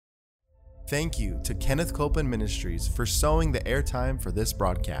Thank you to Kenneth Copeland Ministries for sowing the airtime for this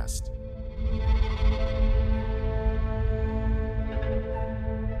broadcast.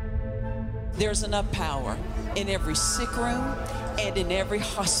 There's enough power in every sick room and in every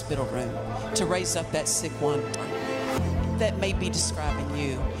hospital room to raise up that sick one. That may be describing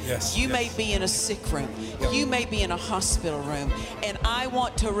you. Yes. You may be in a sick room. Yep. You may be in a hospital room. And I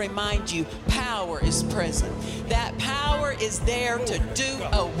want to remind you, power is present. That power is there to do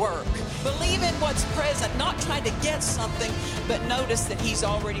a work. Believe in what's present, not trying to get something, but notice that He's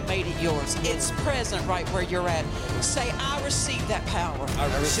already made it yours. It's present right where you're at. Say, I receive that power.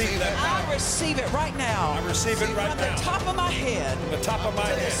 I receive that power. I receive it right now. I receive it right From now. the top of my head The top of my to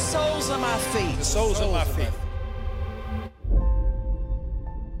the head. soles of my feet. The soles of my feet.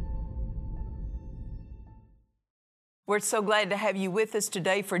 We're so glad to have you with us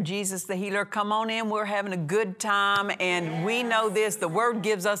today for Jesus the Healer. Come on in. We're having a good time, and we know this. The Word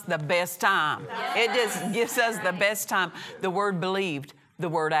gives us the best time. It just gives us the best time. The Word believed. The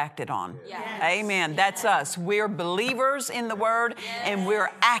Word acted on. Amen. That's us. We're believers in the Word, and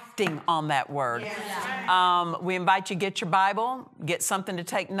we're acting on that Word. We invite you to get your Bible, get something to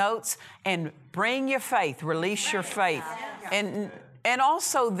take notes, and bring your faith. Release your faith. And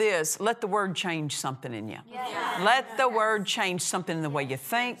also this, let the Word change something in you. Let the Word change something in the way you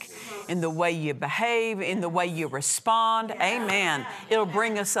think, in the way you behave, in the way you respond. Amen. It'll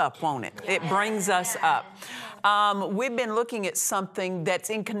bring us up, won't it? It brings us up. We've been looking at something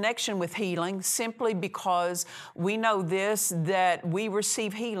that's in connection with healing simply because we know this, that we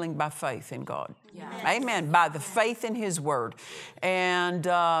receive healing by faith in God. Amen. By the faith in His Word. And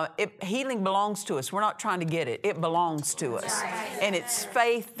healing belongs to us. We're not trying to get it. It belongs to us. And it's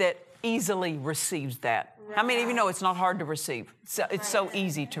faith that easily receives that. How many of you know it's not hard to receive? It's so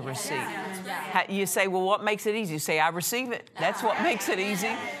easy to receive. You say, well, what makes it easy? You say, I receive it. That's what makes it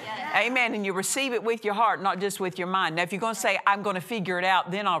easy. Amen. And you receive it with your heart, not just with your mind. Now, if you're going to say, I'm going to figure it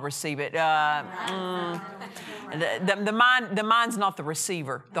out, then I'll receive it. The mind's not the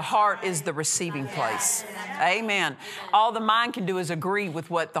receiver. The heart is the receiving place. Amen. All the mind can do is agree with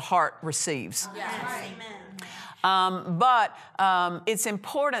what the heart receives. But it's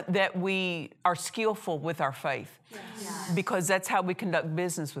important that we are skillful with our faith because that's how we conduct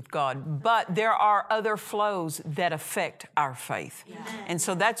business with God. But there are other flows that affect our faith. And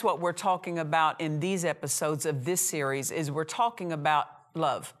so that's what we're talking about in these episodes of this series is we're talking about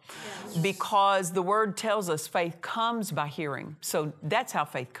love because the Word tells us faith comes by hearing. So that's how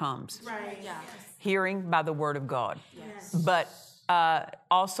faith comes. Hearing by the Word of God. But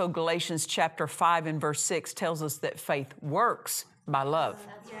also Galatians chapter 5 and verse 6 tells us that faith works by love.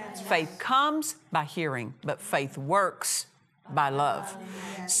 Faith comes by hearing, but faith works by love.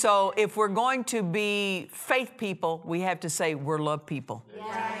 So if we're going to be faith people, we have to say we're love people.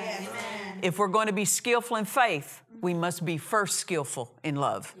 If we're going to be skillful in faith, we must be first skillful in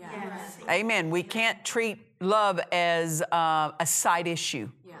love. Amen. We can't treat love as a side issue.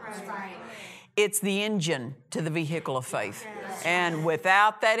 It's the engine to the vehicle of faith. And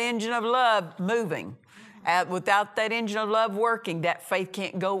without that engine of love moving, without that engine of love working, that faith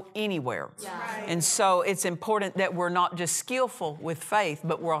can't go anywhere. And so it's important that we're not just skillful with faith,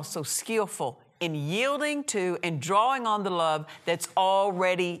 but we're also skillful in yielding to and drawing on the love that's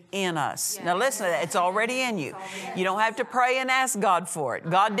already in us. Now listen to that. It's already in you. You don't have to pray and ask God for it.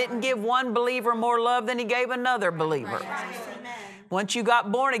 God didn't give one believer more love than He gave another believer. Once you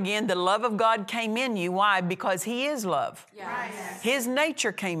got born again, the love of God came in you. Why? Because He is love. His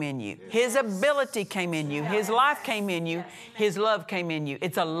nature came in you. His ability came in you. His life came in you. His love came in you.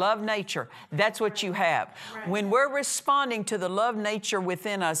 It's a love nature. That's what you have. When we're responding to the love nature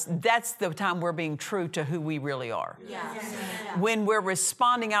within us, that's the time we're being true to who we really are. When we're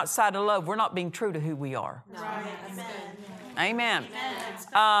responding outside of love, we're not being true to who we are. Amen.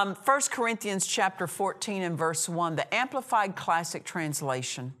 1 Corinthians chapter 14 and verse 1, the Amplified Classic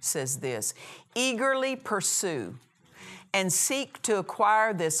Translation says this, eagerly pursue and seek to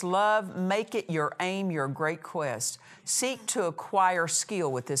acquire this love, make it your aim, your great quest. Seek to acquire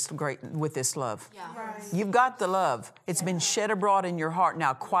skill with this love. You've got the love. It's been shed abroad in your heart.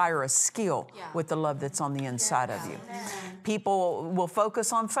 Now acquire a skill with the love that's on the inside of you. People will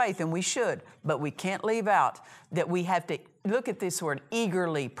focus on faith, and we should, but we can't leave out that we have to look at this word,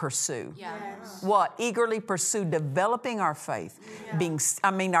 eagerly pursue. What? Eagerly pursue developing our faith,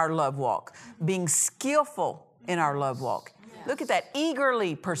 our love walk, being skillful in our love walk. Look at that,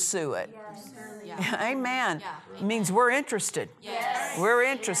 eagerly pursue it. Amen. It means we're interested. We're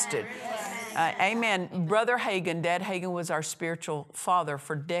interested. Amen. Brother Hagin, Dad Hagin was our spiritual father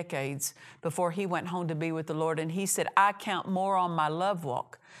for decades before he went home to be with the Lord. And he said, I count more on my love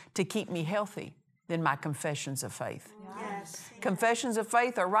walk to keep me healthy than my confessions of faith. Yes. Confessions of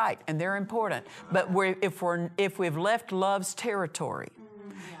faith are right, and they're important. But if we've left love's territory,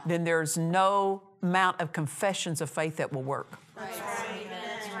 then there's no amount of confessions of faith that will work. That's right.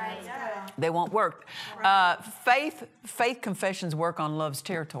 That's right. Yeah. They won't work. Faith confessions work on love's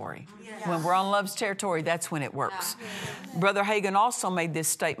territory. Yes. When we're on love's territory, that's when it works. Brother Hagin also made this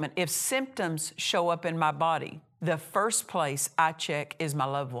statement: if symptoms show up in my body, the first place I check is my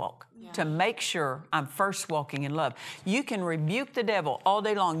love walk to make sure I'm first walking in love. You can rebuke the devil all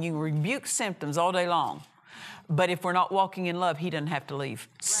day long. You can rebuke symptoms all day long. But if we're not walking in love, he doesn't have to leave.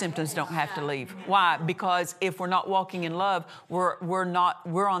 Symptoms don't have to leave. Why? Because if we're not walking in love, we're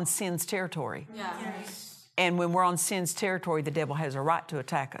on sin's territory. Yes. And when we're on sin's territory, the devil has a right to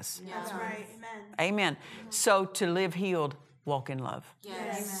attack us. That's right. Amen. Amen. So to live healed, walk in love.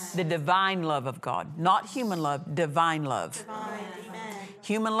 Yes. The divine love of God, not human love, divine love. Amen.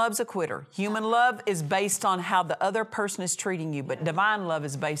 Human love's a quitter. Human love is based on how the other person is treating you, but divine love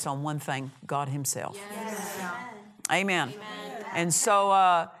is based on one thing, God himself. Yes. Amen. And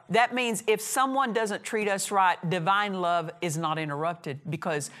so that means if someone doesn't treat us right, divine love is not interrupted,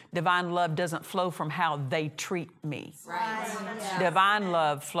 because divine love doesn't flow from how they treat me. Right. Yeah. Divine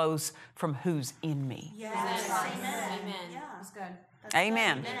love flows from who's in me. Yes. Amen. Yeah. That's good.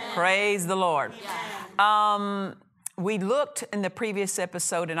 Amen. Praise the Lord. We looked in the previous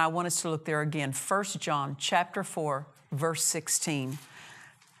episode, and I want us to look there again. 1 John chapter 4, verse 16.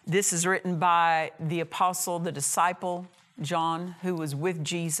 This is written by the apostle, the disciple, John, who was with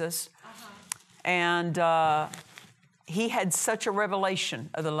Jesus. And he had such a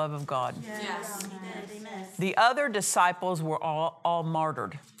revelation of the love of God. Yes. Amen. The other disciples were all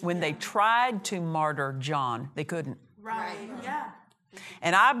martyred. When they tried to martyr John, they couldn't. Right. Yeah.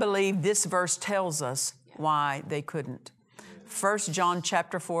 And I believe this verse tells us why they couldn't. 1 John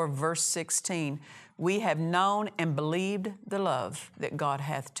chapter 4, verse 16. We have known and believed the love that God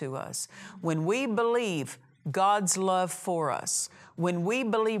hath to us. When we believe God's love for us, when we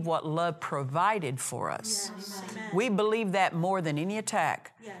believe what love provided for us, we believe that more than any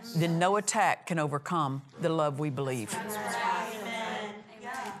attack, then no attack can overcome the love we believe.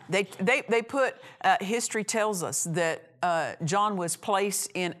 They put, history tells us that John was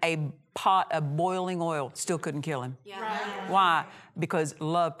placed in a pot of boiling oil, still couldn't kill him. Why? Because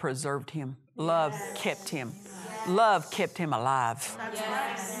love preserved him. Love kept him. Love kept him alive.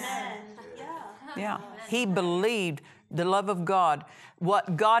 Yeah. He believed the love of God.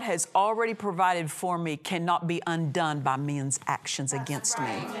 What God has already provided for me cannot be undone by men's actions against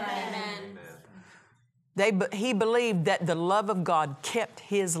me. He believed that the love of God kept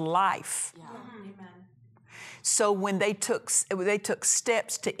his life. So when they took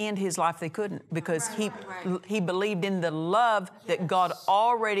steps to end his life, they couldn't, because he believed in the love that God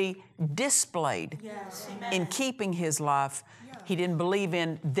already displayed in keeping his life. He didn't believe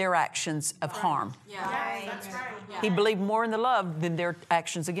in their actions of harm. That's right. He believed more in the love than their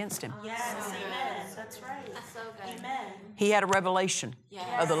actions against him. Yes. Amen. That's right. That's so good. Amen. He had a revelation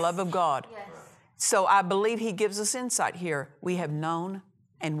of the love of God. So I believe he gives us insight here. We have known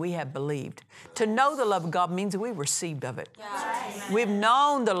and we have believed. To know the love of God means that we received of it. We've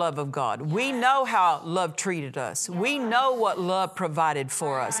known the love of God. We know how love treated us. We know what love provided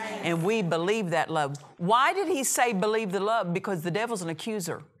for us, and we believe that love. Why did he say believe the love? Because the devil's an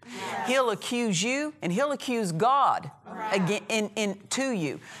accuser. He'll accuse you, and he'll accuse God again to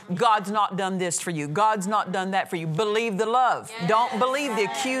you. God's not done this for you. God's not done that for you. Believe the love. Don't believe the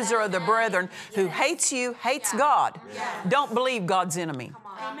accuser of the brethren who hates you, hates God. Don't believe God's enemy.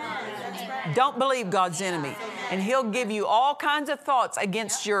 Don't believe God's enemy. And he'll give you all kinds of thoughts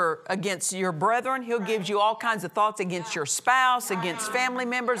against your brethren. He'll give you all kinds of thoughts against your spouse, against family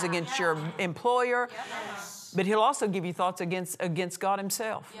members, against your employer. But he'll also give you thoughts against God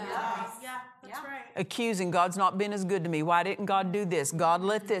himself. That's right. Accusing God's not been as good to me. Why didn't God do this? God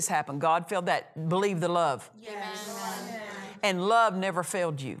let this happen. God failed that. Believe the love. And love never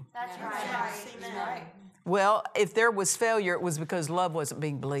failed you. That's right. Well, if there was failure, it was because love wasn't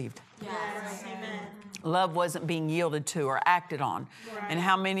being believed. Love wasn't being yielded to or acted on. And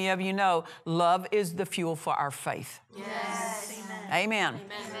how many of you know love is the fuel for our faith? Amen.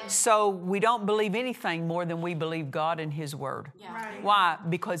 So we don't believe anything more than we believe God and his word. Why?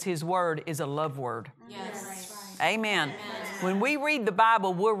 Because his word is a love word. Amen. When we read the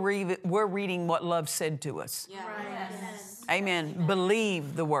Bible, we're reading what love said to us. Amen.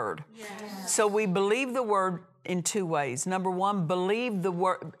 Believe the word. So we believe the word in two ways. Number one, believe the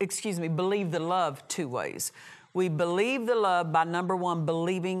love two ways. We believe the love by, number one,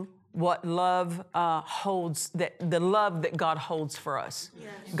 believing what love holds, the love that God holds for us.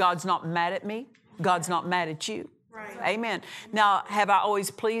 Yes. God's not mad at me. God's not mad at you. Right. Amen. Now, have I always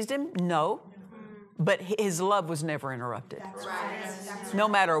pleased Him? No. But His love was never interrupted. That's right. No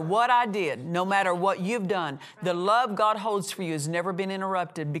matter what I did, no matter what you've done, the love God holds for you has never been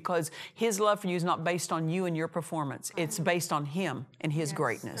interrupted, because His love for you is not based on you and your performance. It's based on Him and His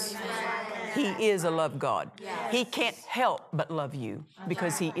greatness. He is a love God. He can't help but love you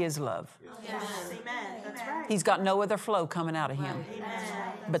because He is love. Yes. Amen. That's right. He's got no other flow coming out of Him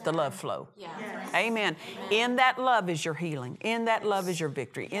but the love flow. Amen. In that love is your healing. In that love is your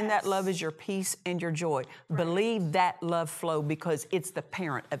victory. In that love is your peace and your joy. Believe that love flow, because it's the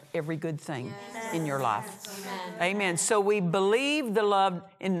parent of every good thing in your life. Amen. So we believe the love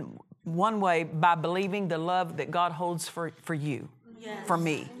in one way by believing the love that God holds for you, for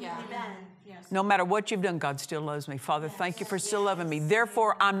me. No matter what you've done, God still loves me. Father, thank you for still loving me.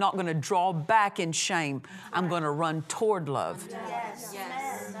 Therefore, I'm not going to draw back in shame. I'm going to run toward love.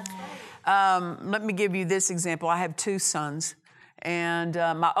 Let me give you this example. I have two sons. And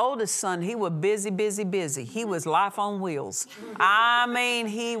my oldest son, he was busy. He was life on wheels. I mean,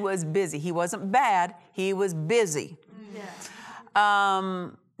 he was busy. He wasn't bad. He was busy.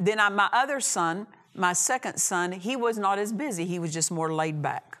 Then my other son, my second son, he was not as busy. He was just more laid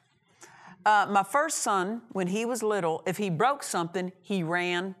back. My first son, when he was little, if he broke something, he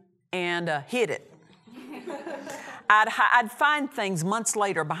ran and hid it. I'd find things months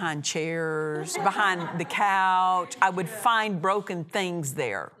later behind chairs, behind the couch. I would find broken things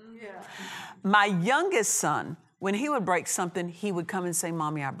there. My youngest son, when he would break something, he would come and say,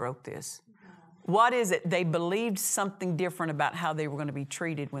 Mommy, I broke this. What is it? They believed something different about how they were going to be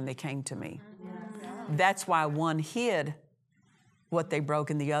treated when they came to me. That's why one hid what they broke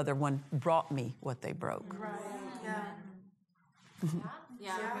and the other one brought me what they broke.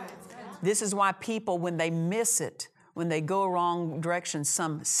 This is why people, when they miss it, when they go a wrong direction,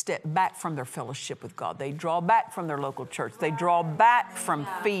 some step back from their fellowship with God. They draw back from their local church. They draw back from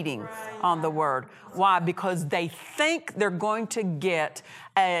feeding on the Word. Why? Because they think they're going to get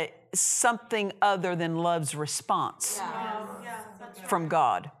something other than love's response from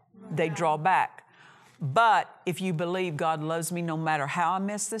God. They draw back. But if you believe God loves me no matter how I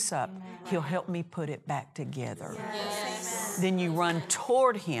mess this up, He'll help me put it back together. Then you run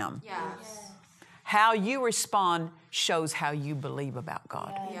toward Him. How you respond shows how you believe about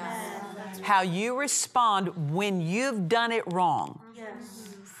God. How you respond when you've done it wrong,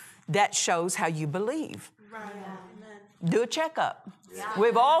 that shows how you believe. Do a checkup.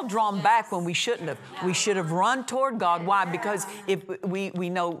 We've all drawn back when we shouldn't have. We should have run toward God. Why? Because if we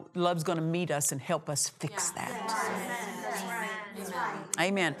know love's going to meet us and help us fix that.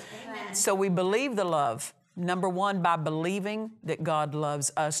 Amen. So we believe the love. Number one, by believing that God loves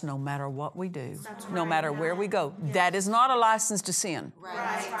us no matter what we do, no matter where we go. That is not a license to sin.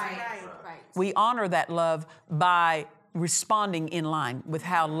 We honor that love by responding in line with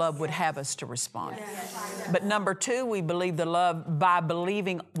how love would have us to respond. But number two, we believe the love by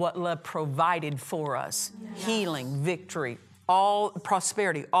believing what love provided for us. Healing, victory, all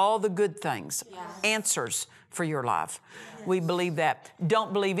prosperity, all the good things, answers for your life. We believe that.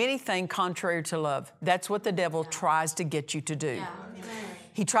 Don't believe anything contrary to love. That's what the devil tries to get you to do.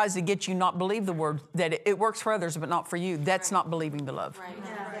 He tries to get you not believe the word, that it works for others but not for you. That's not believing the love.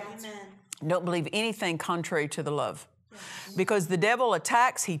 Don't believe anything contrary to the love. Because the devil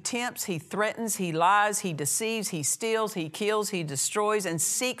attacks, he tempts, he threatens, he lies, he deceives, he steals, he kills, he destroys, and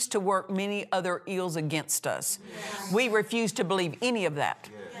seeks to work many other ills against us. We refuse to believe any of that.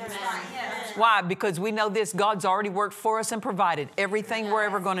 Why? Because we know this, God's already worked for us and provided everything we're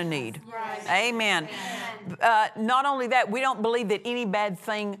ever going to need. Amen. Not only that, we don't believe that any bad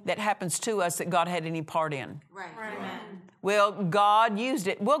thing that happens to us that God had any part in. Well, God used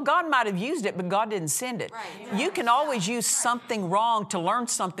it. Well, God might have used it, but God didn't send it. You can always use something wrong to learn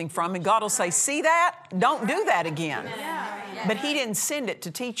something from, and God will say, see that? Don't do that again. But He didn't send it to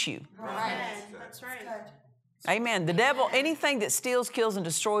teach you. That's right. Amen. The devil, anything that steals, kills, and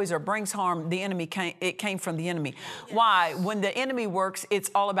destroys or brings harm, the enemy came from the enemy. Why? When the enemy works, it's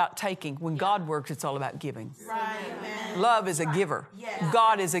all about taking. When God works, it's all about giving. Love is a giver.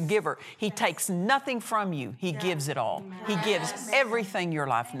 God is a giver. He takes nothing from you. He gives it all. He gives everything your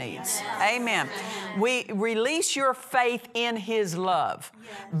life needs. Amen. We release your faith in His love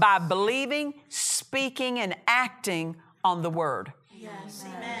by believing, speaking, and acting on the Word.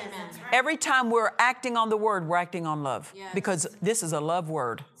 Every time we're acting on the Word, we're acting on love. Because this is a love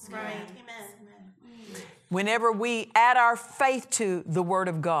word. Whenever we add our faith to the Word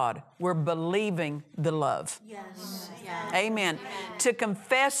of God, we're believing the love. Yes. Amen. To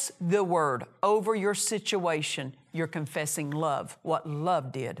confess the Word over your situation, you're confessing love, what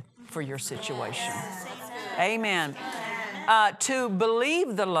love did for your situation. Amen. To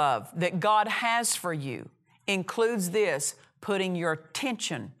believe the love that God has for you includes this, putting your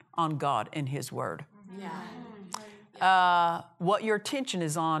attention on God and His Word. What your attention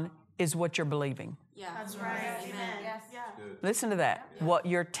is on is what you're believing. That's right. Amen. Yes. Yeah. Listen to that. What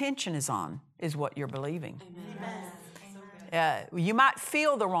your attention is on is what you're believing. You might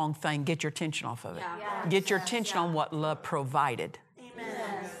feel the wrong thing. Get your attention off of it. Get your attention on what love provided. Amen.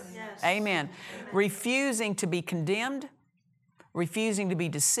 Yes. Amen. Refusing to be condemned, refusing to be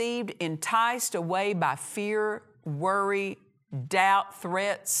deceived, enticed away by fear, worry, doubt,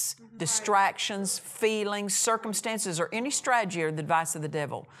 threats, distractions, feelings, circumstances, or any strategy or the advice of the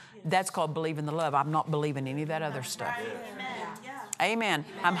devil. That's called believing the love. I'm not believing any of that other stuff. Amen. Yeah. Amen.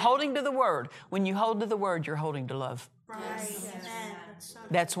 I'm holding to the Word. When you hold to the Word, you're holding to love. Right. Amen.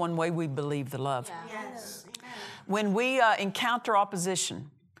 That's one way we believe the love. Yes. Amen. When we encounter opposition,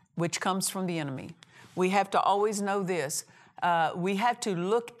 which comes from the enemy, we have to always know this. We have to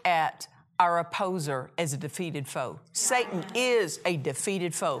look at our opposer as a defeated foe. Satan is a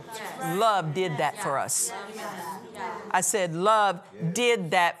defeated foe. Love did that for us. I said, love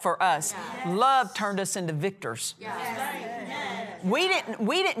did that for us. Love turned us into victors. We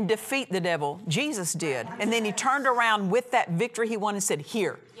didn't defeat the devil. Jesus did. And then He turned around with that victory He won and said,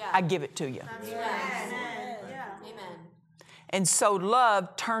 here, I give it to you. And so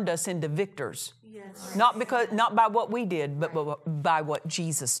love turned us into victors. Not by what we did, but by what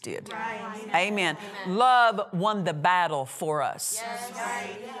Jesus did. Amen. Love won the battle for us.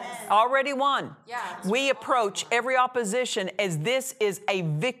 Already won. We approach every opposition as this is a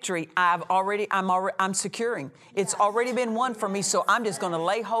victory I'm securing. It's already been won for me, so I'm just going to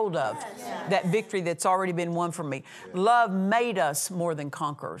lay hold of that victory that's already been won for me. Love made us more than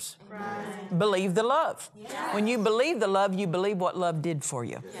conquerors. Believe the love. When you believe the love, you believe what love did for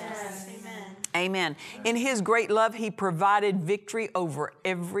you. Amen. In His great love, He provided victory over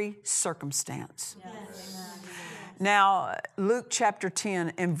every circumstance. Now, Luke chapter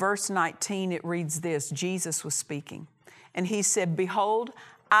 10 and verse 19, it reads this. Jesus was speaking, and He said, behold,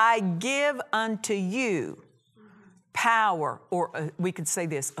 I give unto you power, or we could say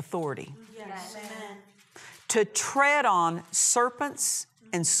this, authority, to tread on serpents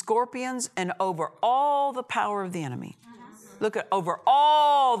and scorpions and over all the power of the enemy. Look at over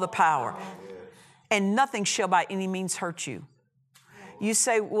all the power. And nothing shall by any means hurt you. You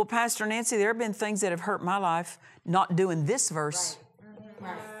say, well, Pastor Nancy, there have been things that have hurt my life, not doing this verse.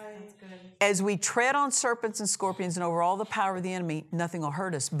 As we tread on serpents and scorpions and over all the power of the enemy, nothing will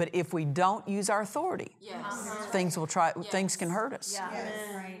hurt us. But if we don't use our authority, things can hurt us.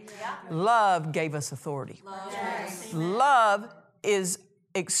 Love gave us authority. Love is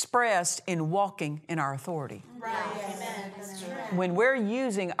expressed in walking in our authority. When we're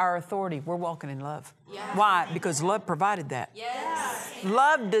using our authority, we're walking in love. Why? Because love provided that.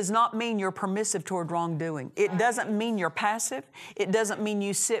 Love does not mean you're permissive toward wrongdoing. It doesn't mean you're passive. It doesn't mean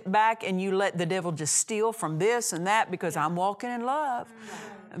you sit back and you let the devil just steal from this and that because I'm walking in love.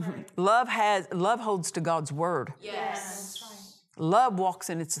 Love holds to God's word. Love walks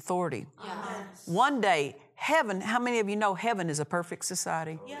in its authority. One day, heaven, how many of you know heaven is a perfect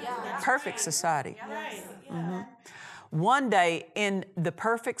society? Perfect society. One day in the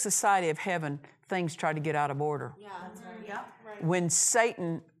perfect society of heaven, things try to get out of order. When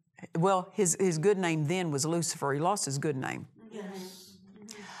Satan, his good name then was Lucifer. He lost his good name.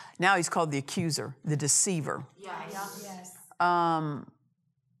 Now he's called the accuser, the deceiver, the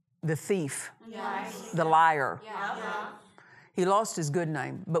thief, the liar. He lost his good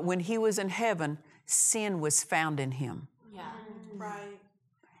name. But when he was in heaven, sin was found in him.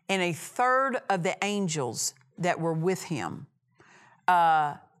 And a third of the angels that were with him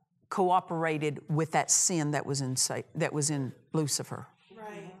cooperated with that sin that was in Lucifer.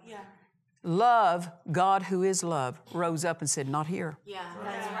 Love, God who is love, rose up and said, not here.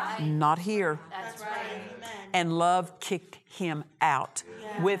 Not here. And love kicked him out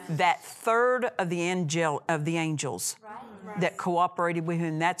with that third of the angels that cooperated with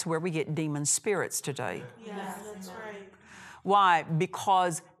him. That's where we get demon spirits today. Why?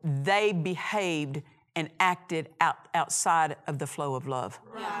 Because they behaved and acted outside of the flow of love.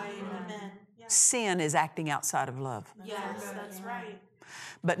 Sin is acting outside of love.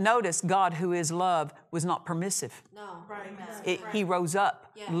 But notice, God, who is love, was not permissive. He rose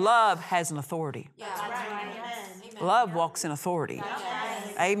up. Love has an authority. Love walks in authority.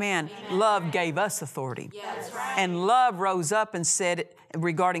 Amen. Love gave us authority. And love rose up and said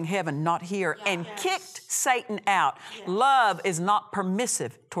regarding heaven, not here, and kicked Satan out. Love is not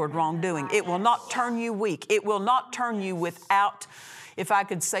permissive toward wrongdoing. It will not turn you weak. It will not turn you without, if I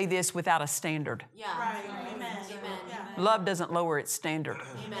could say this, without a standard. Love doesn't lower its standard.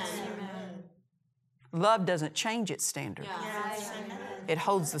 Love doesn't change its standard. It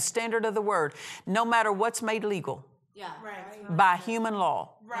holds the standard of the word, no matter what's made legal by human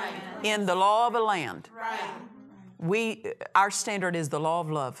law, in the law of a land. Our standard is the law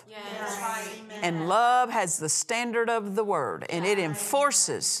of love. And love has the standard of the word, and it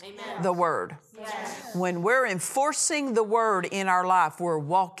enforces the word. When we're enforcing the word in our life, we're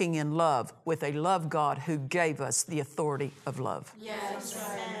walking in love with a love God who gave us the authority of love.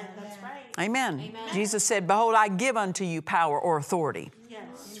 Amen. Jesus said, behold, I give unto you power or authority.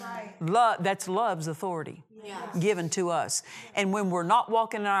 Love, that's love's authority given to us. And when we're not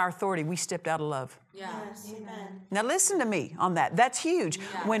walking in our authority, we stepped out of love. Now listen to me on that. That's huge.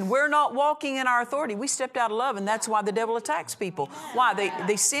 When we're not walking in our authority, we stepped out of love, and that's why the devil attacks people. Why?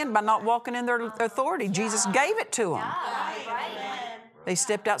 They sinned by not walking in their authority. Jesus gave it to them. They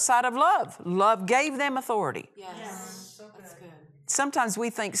stepped outside of love. Love gave them authority. Sometimes we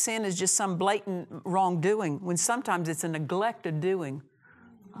think sin is just some blatant wrongdoing, when sometimes it's a neglect of doing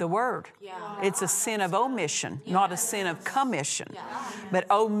the word. It's a sin of omission, not a sin of commission, but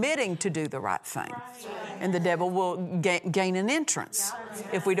omitting to do the right thing. And the devil will gain an entrance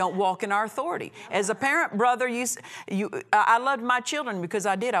if we don't walk in our authority. As a parent, brother, I loved my children because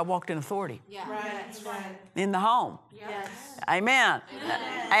I did. I walked in authority in the home. Amen.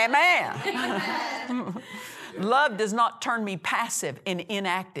 Amen. Love does not turn me passive and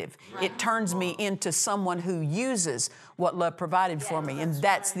inactive. It turns me into someone who uses what love provided for me, and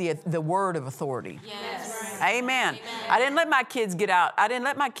that's the word of authority. Amen. I didn't let my kids get out. I didn't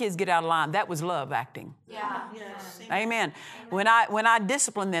let my kids get out of line. That was love acting. Amen. When I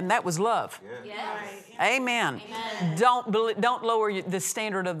disciplined them, that was love. Amen. Don't lower the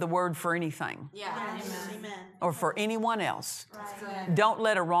standard of the word for anything or for anyone else. Don't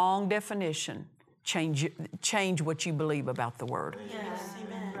let a wrong definition change what you believe about the word.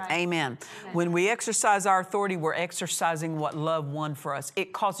 Amen. When we exercise our authority, we're exercising what love won for us.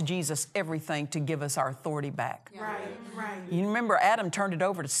 It cost Jesus everything to give us our authority back. You remember Adam turned it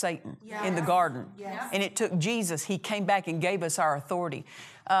over to Satan in the garden. And it took Jesus. He came back and gave us our authority.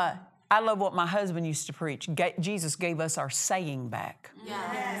 I love what my husband used to preach. Jesus gave us our saying back.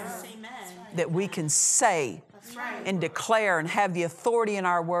 That we can say and declare and have the authority in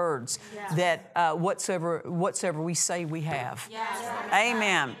our words that whatsoever we say we have.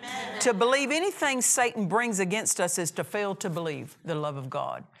 Amen. To believe anything Satan brings against us is to fail to believe the love of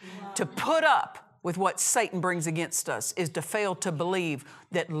God. To put up with what Satan brings against us is to fail to believe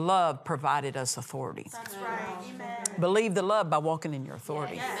that love provided us authority. Believe the love by walking in your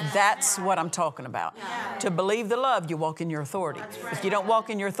authority. That's what I'm talking about. To believe the love, you walk in your authority. If you don't walk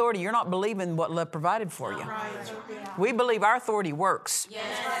in your authority, you're not believing what love provided for you. We believe our authority works.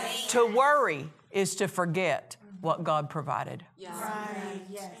 To worry is to forget what God provided.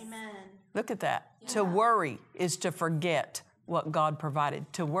 Look at that. To worry is to forget what God provided.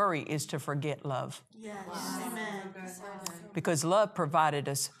 To worry is to forget love. Because love provided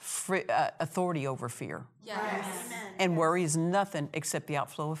us authority over fear. And worry is nothing except the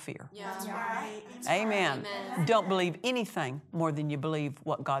outflow of fear. Amen. Don't believe anything more than you believe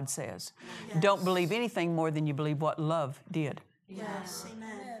what God says. Don't believe anything more than you believe what love did.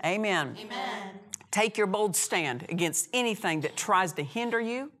 Amen. Take your bold stand against anything that tries to hinder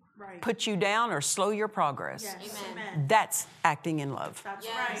you, put you down, or slow your progress. That's acting in love.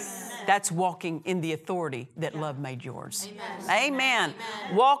 That's walking in the authority that love made yours. Amen.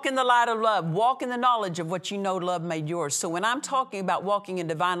 Walk in the light of love. Walk in the knowledge of what you know love made yours. So when I'm talking about walking in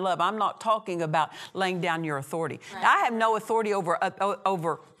divine love, I'm not talking about laying down your authority. Now, I have no authority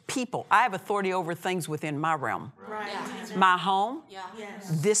over people. I have authority over things within my realm. My home,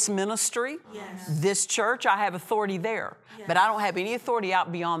 this ministry, this church, I have authority there. But I don't have any authority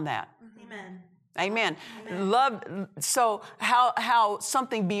out beyond that. Amen. Love. So how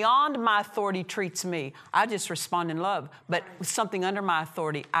something beyond my authority treats me, I just respond in love. But something under my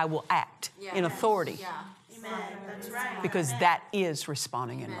authority, I will act in authority. Because that is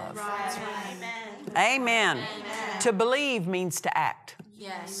responding in love. Amen. To believe means to act.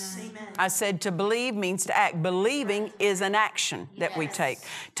 I said to believe means to act. Believing is an action that we take.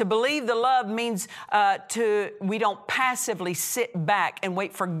 To believe the love means we don't passively sit back and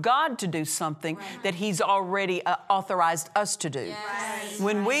wait for God to do something that He's already authorized us to do.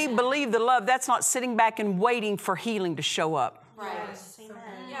 When we believe the love, that's not sitting back and waiting for healing to show up.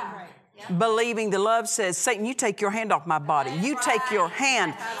 Believing the love says, Satan, you take your hand off my body. You take your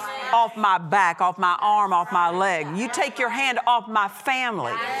hand off my back, off my arm, off my leg. You take your hand off my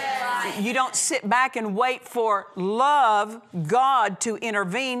family. You don't sit back and wait for love, God, to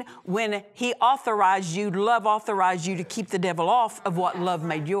intervene when He authorized you, love authorized you to keep the devil off of what love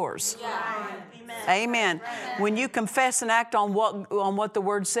made yours. Amen. When you confess and act on what the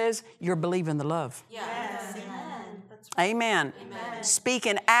Word says, you're believing the love. Amen. Speak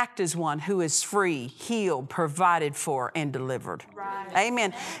and act as one who is free, healed, provided for, and delivered.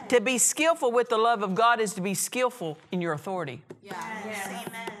 Amen. To be skillful with the love of God is to be skillful in your authority.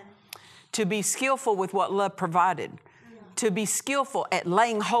 To be skillful with what love provided. To be skillful at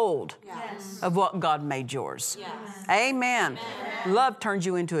laying hold of what God made yours. Amen. Love turns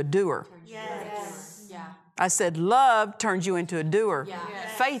you into a doer. I said love turns you into a doer.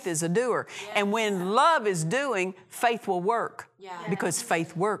 Faith is a doer. And when love is doing, faith will work. Because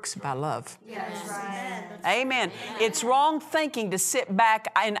faith works by love. Amen. It's wrong thinking to sit back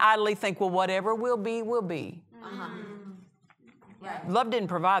and idly think, well, whatever will be, will be. Love didn't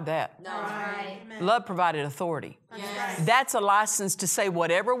provide that. Love provided authority. That's a license to say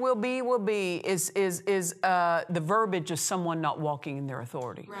whatever will be is the verbiage of someone not walking in their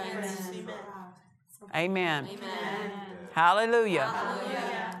authority. Amen. Hallelujah.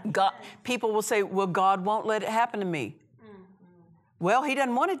 God, people will say, well, God won't let it happen to me. Well, He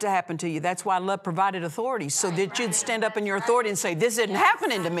doesn't want it to happen to you. That's why love provided authority, so that you'd stand up in your authority and say, this isn't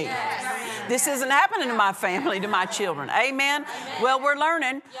happening to me. This isn't happening to my family, to my children. Amen? Well, we're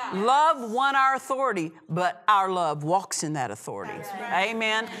learning. Love won our authority, but our love walks in that authority.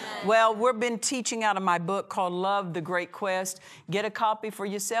 Amen? Well, we've been teaching out of my book called Love, the Great Quest. Get a copy for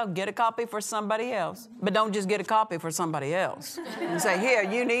yourself. Get a copy for somebody else. But don't just get a copy for somebody else and say, here,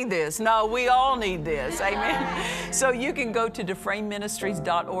 you need this. No, we all need this. Amen? So you can go to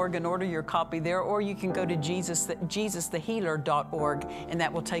DufresneMinistries.org and order your copy there, or you can go to JesusTheHealer.org, and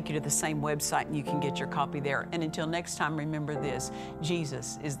that will take you to the same website, and you can get your copy there. And until next time, remember this: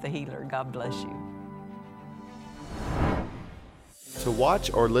 Jesus is the healer. God bless you. To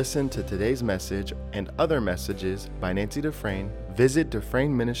watch or listen to today's message and other messages by Nancy Dufresne, visit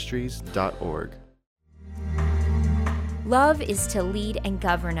DufresneMinistries.org. Love is to lead and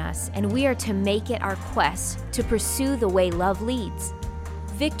govern us, and we are to make it our quest to pursue the way love leads.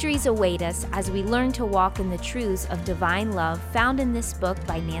 Victories await us as we learn to walk in the truths of divine love found in this book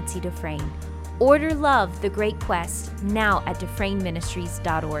by Nancy Dufresne. Order Love, the Great Quest now at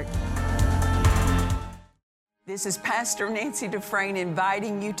DufresneMinistries.org. This is Pastor Nancy Dufresne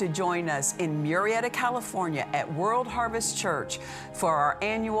inviting you to join us in Murrieta, California at World Harvest Church for our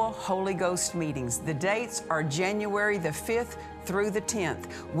annual Holy Ghost meetings. The dates are January the 5th through the 10th.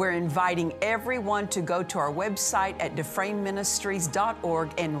 We're inviting everyone to go to our website at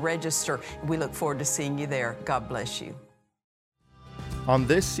DufresneMinistries.org and register. We look forward to seeing you there. God bless you. On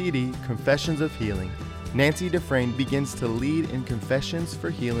this CD, Confessions of Healing, Nancy Dufresne begins to lead in confessions for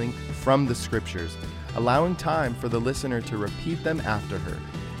healing from the Scriptures, allowing time for the listener to repeat them after her.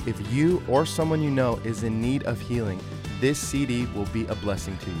 If you or someone you know is in need of healing, this CD will be a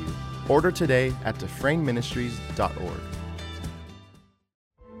blessing to you. Order today at DufresneMinistries.org.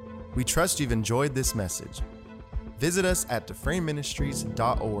 We trust you've enjoyed this message. Visit us at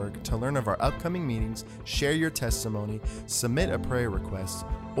DufresneMinistries.org to learn of our upcoming meetings, share your testimony, submit a prayer request,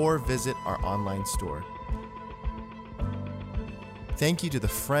 or visit our online store. Thank you to the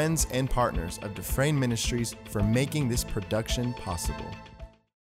friends and partners of Dufresne Ministries for making this production possible.